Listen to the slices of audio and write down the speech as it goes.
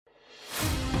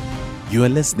You are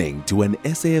listening to an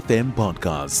SAFM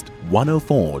podcast,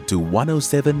 104 to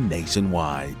 107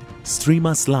 nationwide. Stream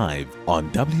us live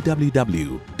on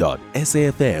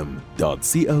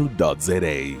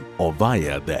www.safm.co.za or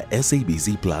via the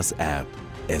SABC Plus app.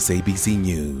 SABC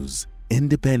News,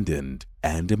 independent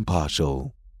and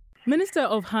impartial. Minister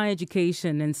of Higher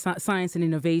Education and Science and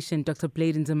Innovation, Dr.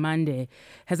 Nzimande,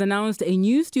 has announced a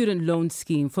new student loan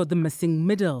scheme for the missing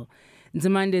middle.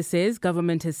 Nzimande says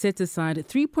government has set aside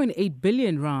 3.8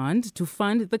 billion rand to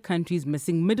fund the country's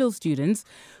missing middle students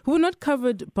who were not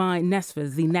covered by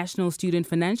NSFAS, the National Student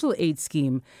Financial Aid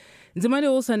Scheme. Nzimande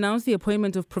also announced the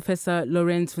appointment of Professor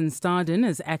Lourens van Staden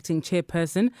as acting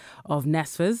chairperson of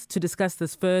NSFAS. To discuss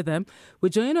this further, we're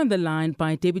joined on the line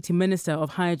by Deputy Minister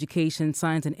of Higher Education,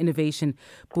 Science and Innovation,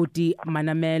 Buti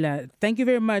Manamela. Thank you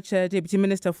very much, Deputy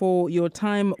Minister, for your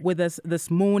time with us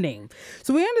this morning.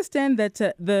 So we understand that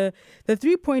the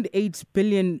 3.8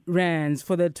 billion rands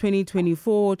for the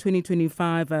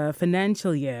 2024-2025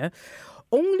 financial year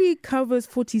only covers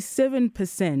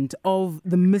 47% of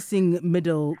the missing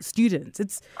middle students.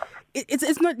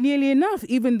 It's not nearly enough,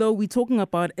 even though we're talking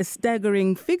about a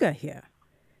staggering figure here.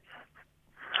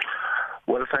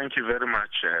 Well, thank you very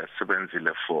much,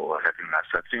 Sebenzile, for having us.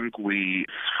 I think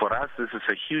for us, this is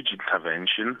a huge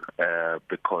intervention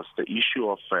because the issue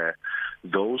of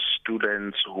those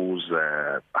students whose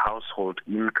household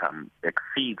income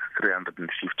exceeds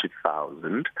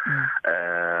 350,000,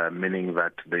 meaning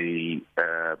that they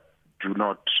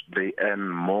earn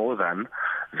more than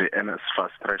the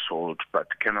NSFAS threshold but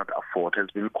cannot afford, has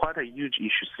been quite a huge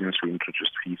issue since we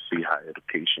introduced fee-free higher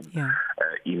education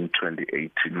in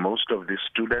 2018. Most of these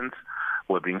students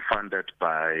were being funded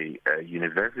by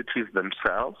universities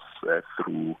themselves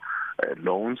through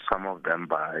loans, some of them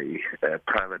by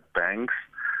private banks,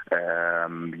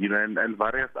 and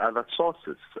various other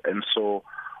sources. And so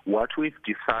what we've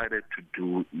decided to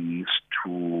do is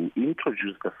to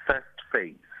introduce the first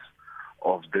phase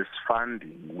of this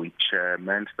funding, which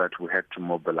meant that we had to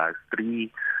mobilize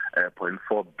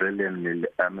 3.4 billion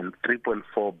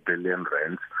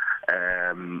rands,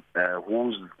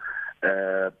 whose,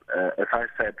 as I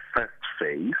said, first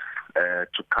phase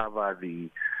to cover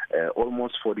the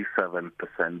almost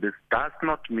 47%. This does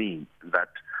not mean that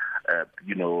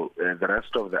the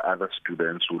rest of the other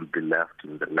students will be left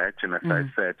in the lurch. And as I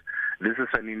said, this is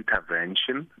an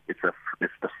intervention. It's the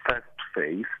first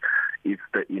phase. It's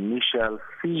the initial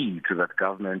feed that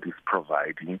government is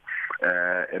providing.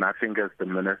 And I think, as the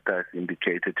minister has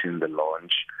indicated in the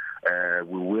launch,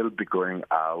 we will be going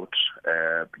out,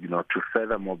 to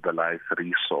further mobilize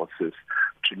resources,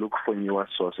 to look for newer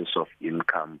sources of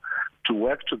income, to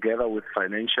work together with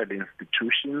financial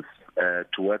institutions,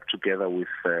 to work together with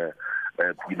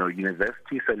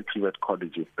universities and TVET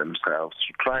colleges themselves,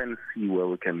 to try and see where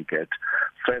we can get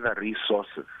further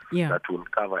resources that will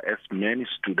cover as many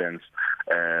students,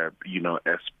 as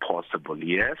possible.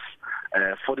 Yes,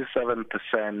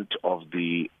 47% of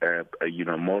the,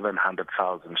 more than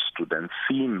 100,000 students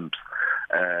seems,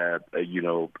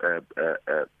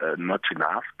 not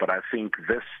enough, but I think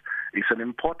this is an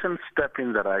important step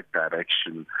in the right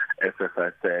direction. As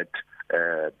I said,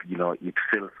 it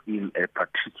fills in a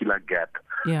particular gap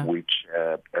which,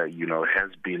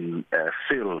 has been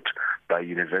filled by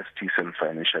universities and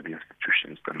financial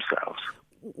institutions themselves.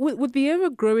 With the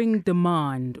ever-growing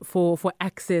demand for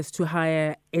access to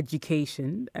higher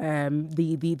education,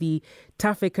 the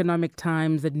tough economic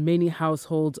times that many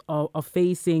households are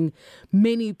facing,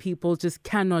 many people just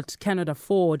cannot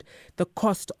afford the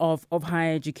cost of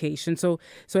higher education. So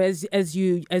as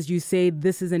you say,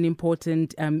 this is an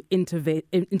important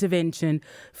intervention.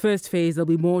 First phase, there'll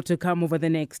be more to come over the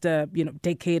next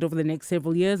decade, over the next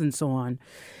several years, and so on.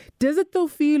 Does it though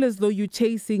feel as though you're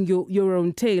chasing your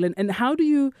own tail? And how do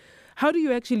you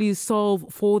actually solve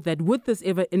for that with this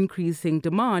ever increasing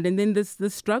demand, and then this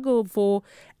struggle for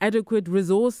adequate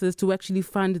resources to actually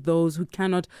fund those who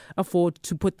cannot afford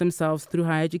to put themselves through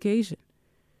higher education?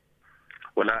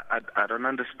 Well, I don't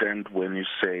understand when you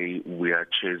say we are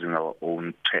chasing our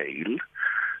own tail,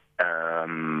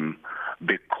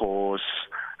 because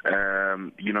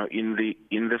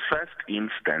in the first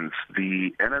instance,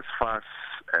 the NSFAS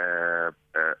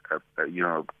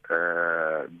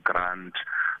grant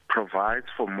provides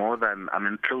for more than,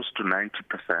 close to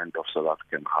 90% of South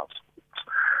African households,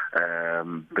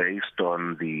 based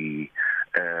on the,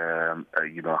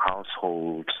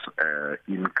 households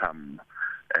income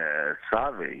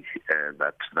survey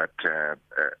that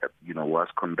was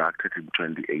conducted in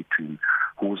 2018,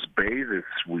 whose basis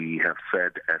we have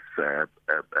said as,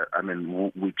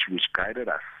 which guided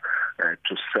us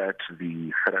to set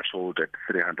the threshold at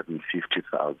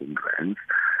 350,000 rands.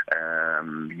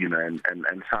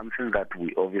 and something that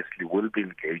we obviously will be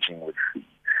engaging with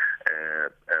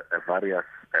the various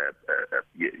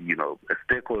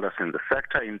stakeholders in the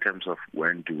sector in terms of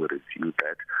when do we review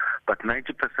that. But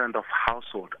 90% of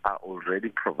households are already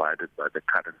provided by the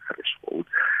current threshold.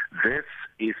 This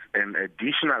is an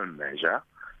additional measure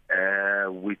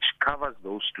which covers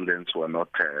those students who are not,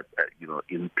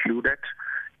 included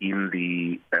in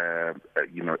the,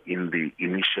 in the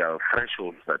initial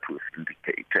thresholds that we've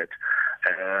indicated.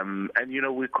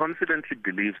 We confidently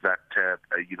believe that,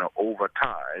 over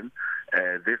time,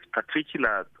 this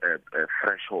particular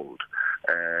threshold,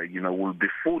 will be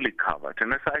fully covered.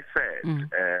 And as I said,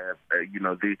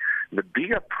 the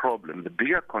bigger problem, the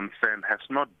bigger concern has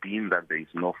not been that there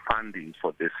is no funding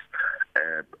for this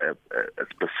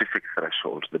specific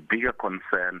threshold. The bigger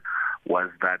concern was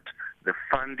that the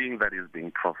funding that is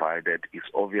being provided is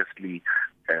obviously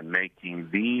making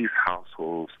these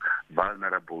households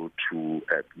vulnerable to,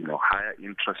 higher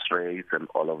interest rates and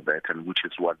all of that, and which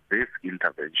is what this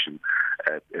intervention,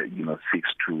 seeks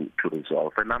to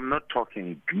resolve. And I'm not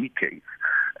talking decades.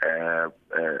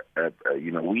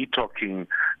 We're talking,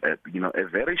 a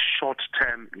very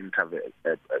short-term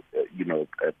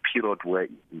period where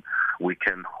we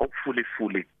can hopefully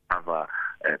fully cover,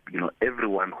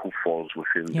 everyone who falls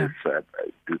within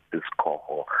this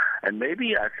cohort. And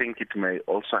maybe I think it may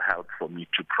also help for me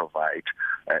to provide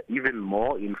even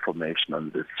more information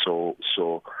on this. So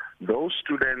those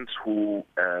students who,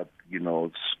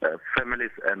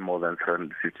 families earn more than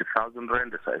 350,000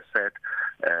 rand, as I said,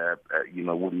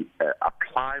 will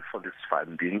apply for this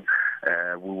funding.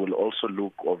 We will also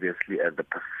look, obviously, at the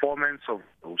performance of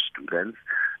those students.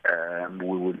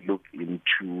 We will look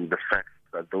into the fact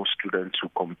that those students who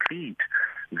complete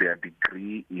their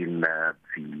degree in the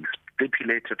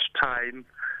stipulated time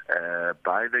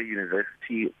by the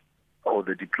university or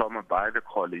the diploma by the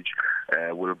college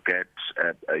will get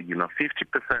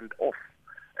 50% off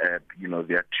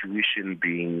their tuition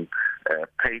being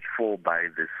paid for by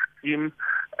the scheme.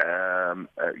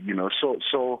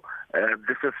 So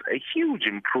this is a huge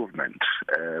improvement,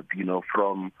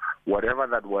 from whatever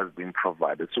that was being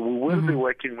provided. So we will be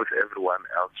working with everyone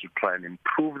else to try and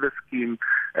improve the scheme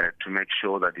to make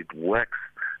sure that it works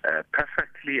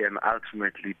perfectly and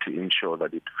ultimately to ensure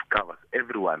that it covers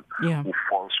everyone who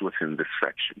falls within this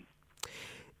section.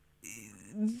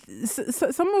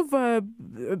 So some of,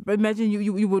 imagine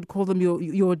you would call them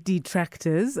your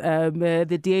detractors.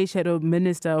 The DA Shadow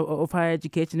Minister of Higher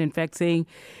Education, in fact, saying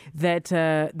that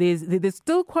there's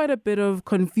still quite a bit of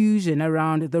confusion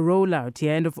around the rollout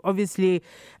here, and obviously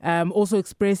also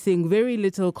expressing very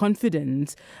little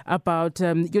confidence about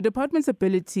your department's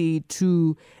ability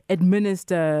to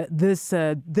administer this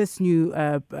new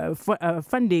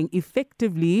funding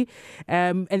effectively,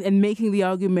 and making the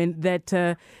argument that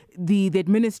the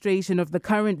administration of the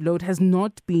current load has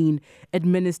not been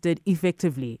administered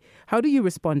effectively. How do you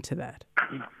respond to that?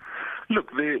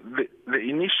 Look, the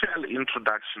initial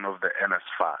introduction of the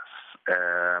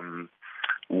NSFAS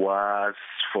was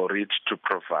for it to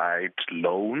provide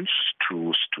loans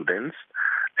to students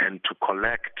and to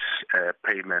collect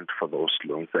payment for those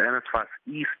loans. The NSFAS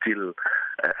is still,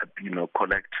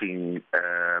 collecting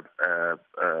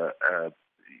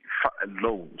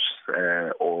loans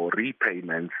or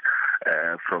repayments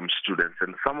from students,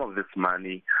 and some of this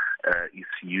money is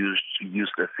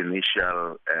used as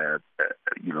initial,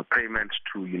 payment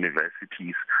to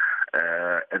universities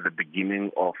at the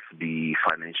beginning of the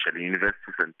financial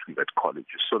universities and TVET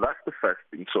colleges. So that's the first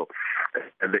thing. So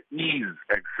there is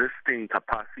existing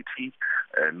capacity,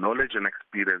 knowledge and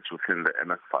experience within the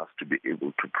NSFAS to be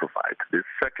able to provide this.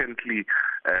 Secondly,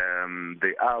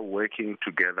 they are working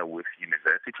together with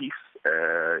universities,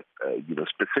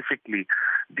 specifically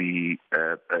the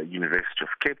University of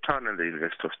Cape Town and the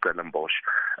University of Stellenbosch,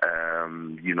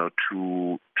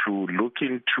 to look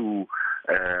into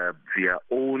their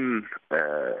own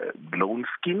loan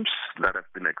schemes that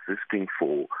have been existing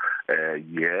for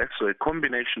years. So a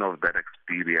combination of that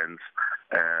experience,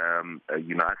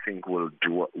 I think will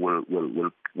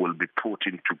be put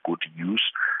into good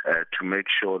use to make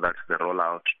sure that the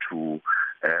rollout to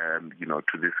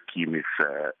this scheme is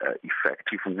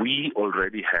effective. We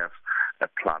already have a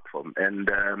platform, and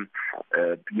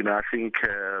I think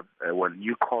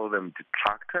you call them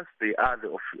detractors. They are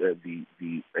the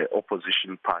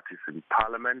opposition parties in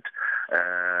Parliament,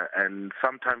 and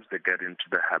sometimes they get into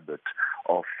the habit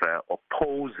of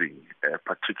opposing,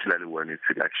 particularly when it's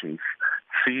elections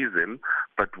season.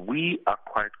 But we are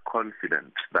quite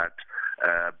confident that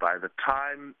by the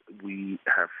time we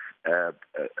have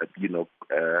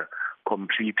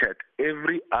completed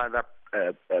every other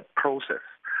process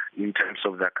in terms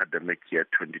of the academic year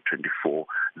 2024,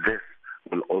 this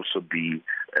will also be,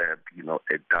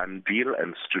 a done deal,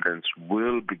 and students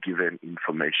will be given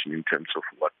information in terms of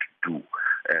what to do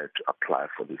to apply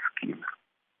for the scheme.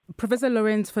 Professor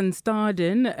Lourens van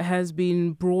Staden has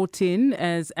been brought in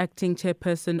as acting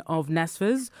chairperson of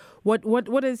NSFAS.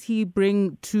 What does he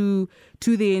bring to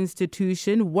the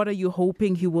institution? What are you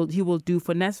hoping he will do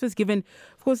for NSFAS, given,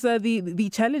 of course, the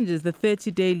challenges, the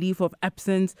 30-day leave of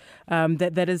absence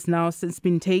that has now since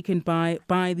been taken by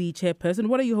the chairperson?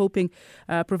 What are you hoping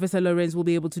Professor Lourens will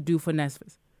be able to do for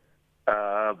NSFAS?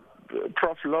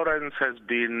 Prof. Lourens has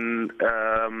been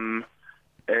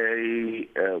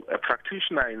a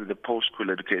practitioner in the post-school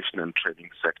education and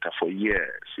training sector for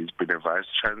years. He's been a vice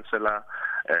chancellor,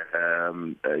 at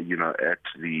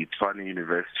the Tshwane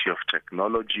University of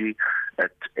Technology,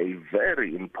 at a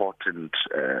very important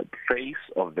phase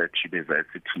of that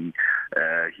university.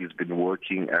 He's been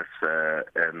working as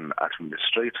an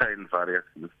administrator in various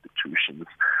institutions.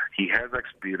 He has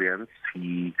experience.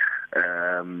 He,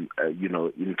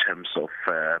 in terms of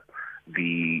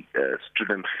the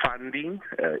student funding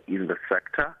in the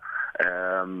sector,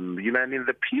 and in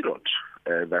the period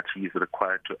that he is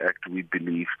required to act, we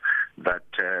believe that,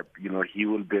 he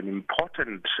will be an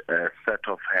important set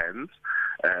of hands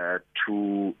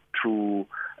to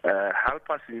help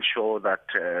us ensure that,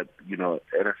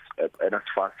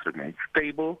 NSFAS remains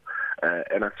stable,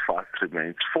 NSFAS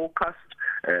remains focused,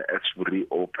 as we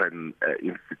reopen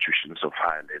institutions of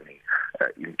higher learning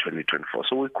in 2024.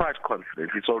 So we're quite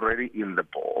confident. It's already in the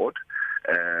board,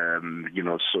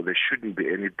 so there shouldn't be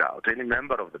any doubt. Any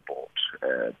member of the board,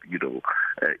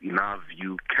 in our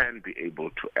view, can be able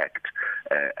to act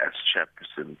as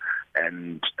chairperson.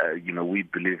 And, we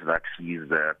believe that his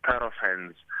pair of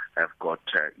hands have got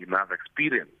enough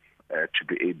experience to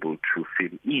be able to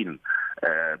fill in,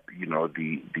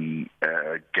 the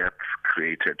gaps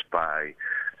created by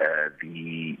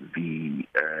the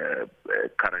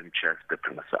current chair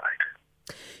stepping aside.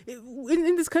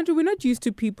 In this country, we're not used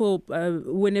to people,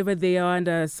 whenever they are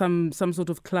under some sort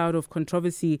of cloud of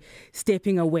controversy,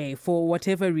 stepping away for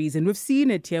whatever reason. We've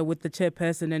seen it here with the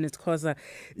chairperson and its causa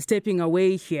stepping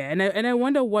away here. And I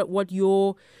wonder what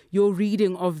your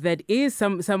reading of that is.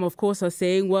 Some of course, are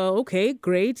saying, well, okay,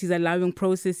 great. He's allowing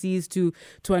processes to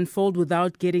unfold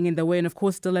without getting in the way. And of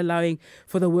course, still allowing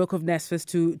for the work of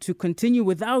NSFAS to continue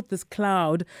without this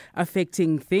cloud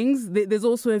affecting things. There's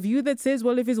also a view that says,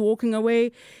 well, if he's walking away,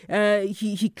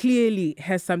 he clearly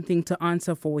has something to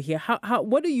answer for here.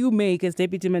 What do you make as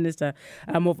Deputy Minister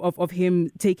of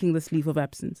him taking this leave of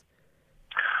absence?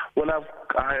 Well,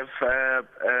 I have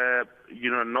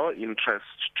no interest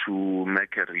to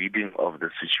make a reading of the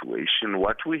situation.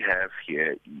 What we have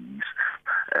here is,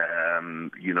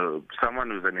 someone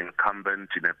who's an incumbent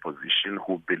in a position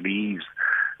who believes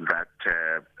that,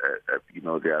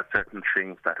 there are certain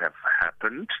things that have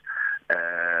happened,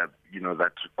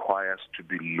 that requires to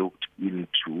be looked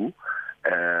into,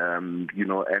 and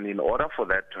in order for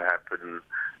that to happen,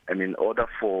 and in order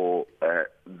for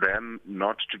them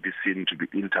not to be seen to be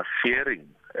interfering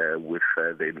with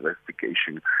the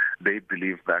investigation, they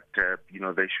believe that,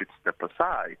 they should step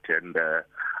aside. And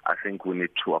I think we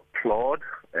need to applaud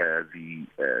the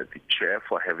chair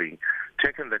for having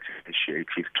taken that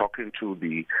initiative, talking to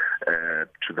the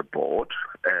board,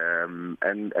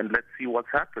 and let's see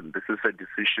what's happened. This is a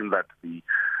decision that the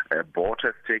board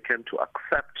has taken to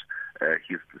accept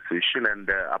his decision, and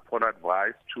upon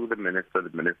advice to the minister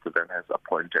then has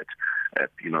appointed, a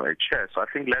chair. So I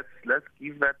think let's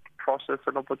give that process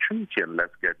an opportunity, and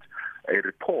let's get a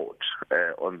report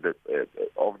on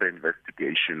of the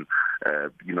investigation,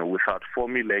 without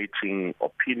formulating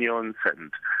opinions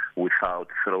and without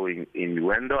throwing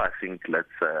innuendo. I think let's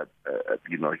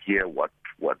hear what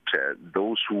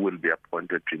those who will be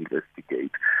appointed to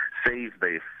investigate say if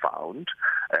they found,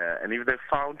 and if they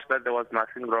found that there was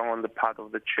nothing wrong on the part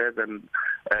of the chair, then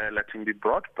let him be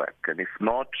brought back. And if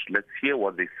not, let's hear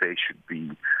what they say should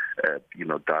be,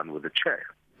 done with the chair.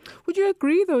 Would you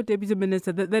agree, though, Deputy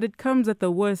Minister, that it comes at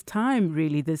the worst time,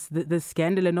 really, this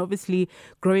scandal, and obviously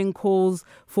growing calls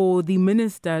for the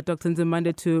minister, Dr.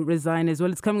 Nzimande, to resign as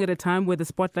well? It's coming at a time where the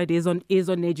spotlight is on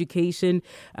education.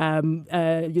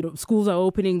 Schools are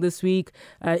opening this week,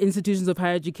 institutions of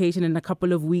higher education in a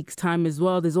couple of weeks' time as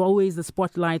well. There's always the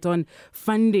spotlight on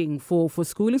funding for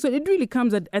schooling. So it really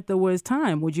comes at the worst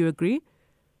time. Would you agree?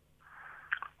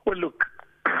 Well, look,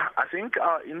 I think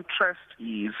our interest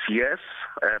is, yes,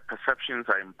 perceptions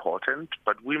are important,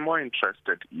 but we're more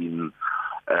interested in,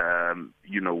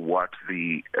 what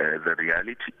the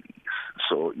reality is.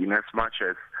 So in as much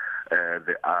as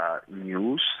there are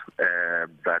news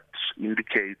that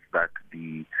indicates that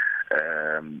the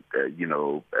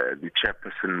the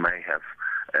chairperson may have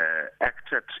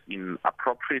acted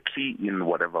inappropriately in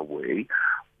whatever way.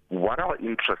 What our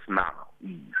interest now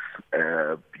is,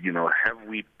 have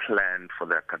we planned for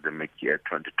the academic year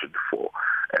 2024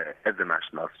 as a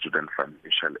National Student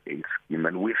Financial Aid Scheme?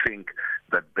 And we think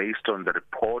that based on the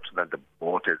report that the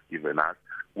board has given us,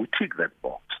 we tick that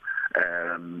box.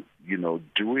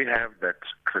 Do we have that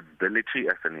credibility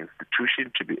as an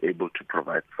institution to be able to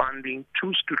provide funding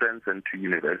to students and to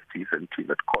universities and to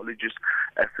the colleges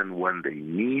as and when they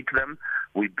need them?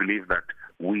 We believe that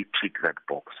we tick that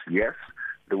box. Yes,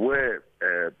 there were,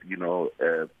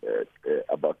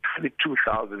 about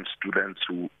 22,000 students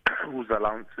whose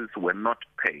allowances were not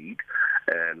paid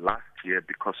last year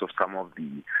because of some of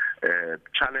the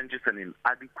challenges and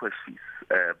inadequacies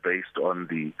based on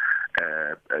the,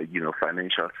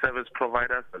 financial service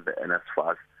providers that the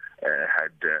NSFAS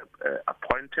had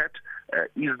appointed.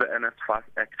 Is the NSFAS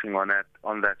acting on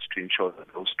that to ensure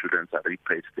that those students are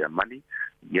repaid their money?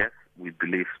 Yes, we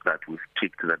believe that we've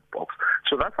ticked that box.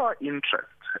 So that's our interest.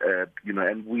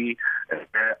 And we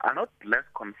are not less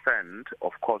concerned,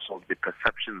 of course, of the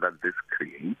perception that this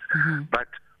creates. Mm-hmm. But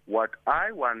what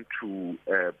I want to,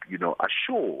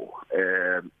 assure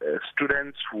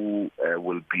students who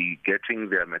will be getting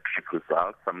their matric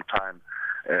results sometime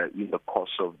in the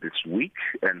course of this week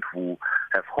and who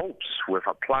have hopes, who have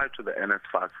applied to the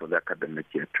NSFAS for the academic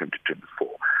year 2024,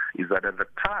 is that at the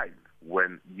time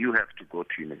when you have to go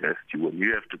to university, when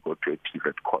you have to go to a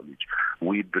TVET college,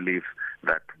 we believe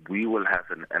that we will have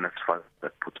an NSFAS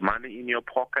that puts money in your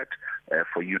pocket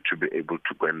for you to be able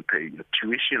to go and pay your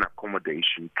tuition,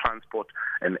 accommodation, transport,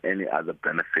 and any other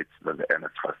benefits that the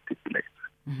NSFAS stipulates.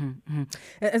 Mm-hmm, mm-hmm.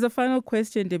 As a final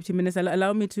question, Deputy Minister,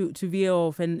 allow me to veer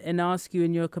off and ask you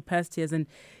in your capacity as an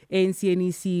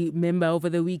ANC-NEC member. Over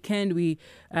the weekend, we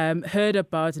heard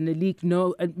about in a leaked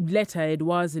letter, it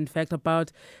was in fact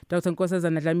about Dr.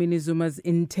 Nkosazana Dlamini-Zuma's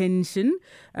intention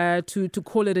to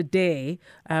call it a day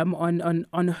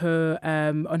on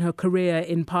her career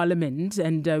in Parliament,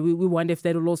 and we wonder if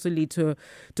that will also lead to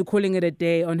calling it a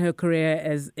day on her career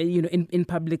as in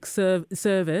public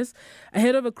service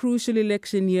ahead of a crucial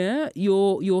election year.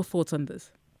 Your thoughts on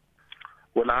this?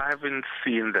 Well, I haven't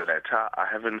seen the letter. I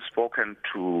haven't spoken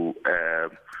to,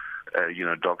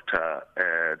 Dr.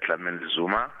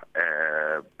 Dlamini-Zuma,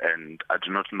 and I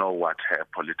do not know what her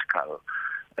political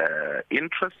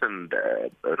interest and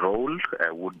role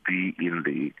would be in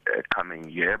the coming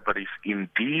year. But if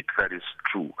indeed that is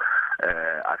true,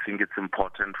 I think it's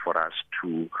important for us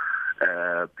to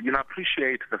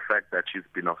appreciate the fact that she's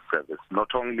been of service,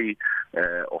 not only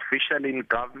officially in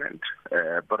government,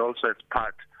 but also as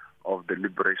part of the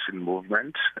liberation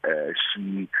movement.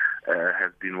 She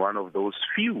has been one of those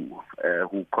few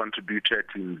who contributed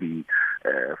in the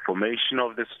formation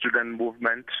of the student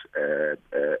movement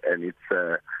and its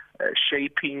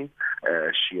shaping.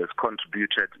 She has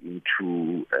contributed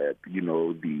into,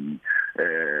 the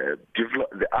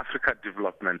Africa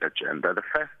Development Agenda, the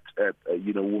first,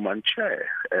 woman chair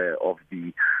of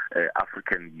the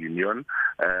African Union.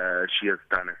 She has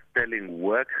done a sterling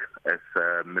work as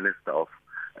Minister of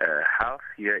Health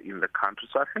here in the country.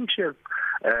 So I think she has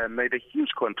made a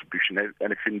huge contribution.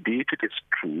 And if indeed it is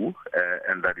true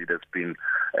and that it has been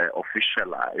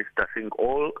officialized, I think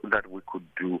all that we could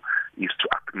do is to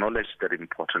acknowledge that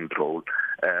important role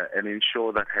and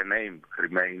ensure that her name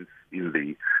remains in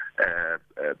the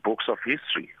books of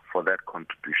history for that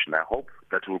contribution. I hope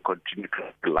that we'll continue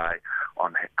to rely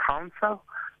on her counsel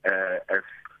as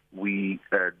we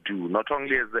do, not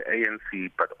only as the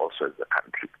ANC, but also as the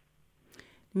country.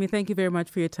 Thank you very much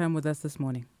for your time with us this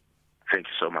morning. Thank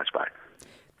you so much. Bye.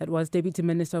 That was Deputy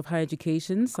Minister of Higher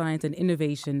Education, Science and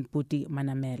Innovation, Buti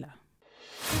Manamela.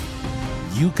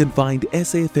 You can find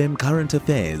SAFM Current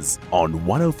Affairs on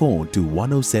 104 to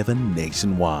 107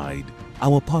 nationwide.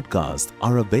 Our podcasts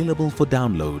are available for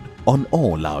download on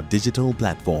all our digital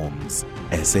platforms.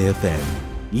 SAFM,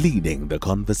 leading the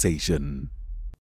conversation.